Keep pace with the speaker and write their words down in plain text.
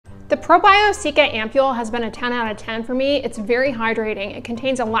The Probiotic Ampoule has been a 10 out of 10 for me. It's very hydrating. It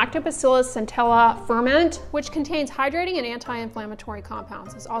contains a Lactobacillus centella ferment, which contains hydrating and anti-inflammatory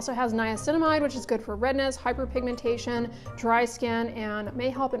compounds. This also has niacinamide, which is good for redness, hyperpigmentation, dry skin, and may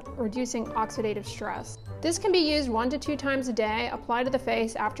help in reducing oxidative stress. This can be used 1 to 2 times a day, applied to the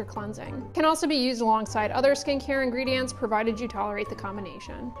face after cleansing. It can also be used alongside other skincare ingredients, provided you tolerate the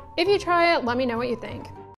combination. If you try it, let me know what you think.